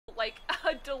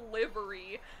a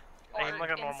delivery arc like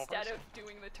a normal instead person. of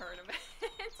doing the tournament.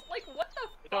 It's like, what the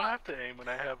fuck? You don't have to aim when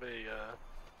I have a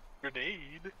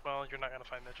grenade. Well, you're not gonna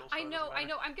find Mitchell. So I know.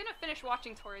 I'm gonna finish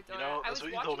watching Toradora. You know, I that's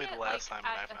was what you told me watching the it, last time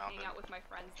when I at a found hangout him. with my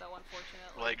friends, though,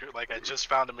 unfortunately. Like I just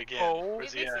found him again. Oh,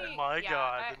 Where's he at? my yeah,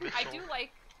 God, I do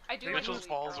like Mitchell's Elite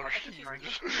balls Girl. are I think she's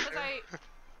huge. because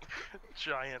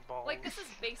Giant balls. like this is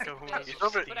basic Go bitch, He's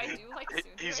over, but I do like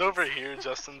he's Tsunderes. over here,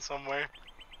 Justin, somewhere.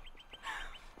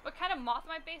 What kind of moth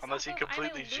am I based Unless he off of?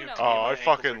 completely I'm a juked Luna. me. Oh, My I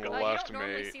fucking ankles are You left don't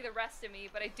normally me. see the rest of me,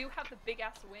 but I do have the big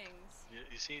ass wings.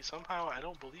 You see, somehow I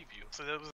don't believe you. So that was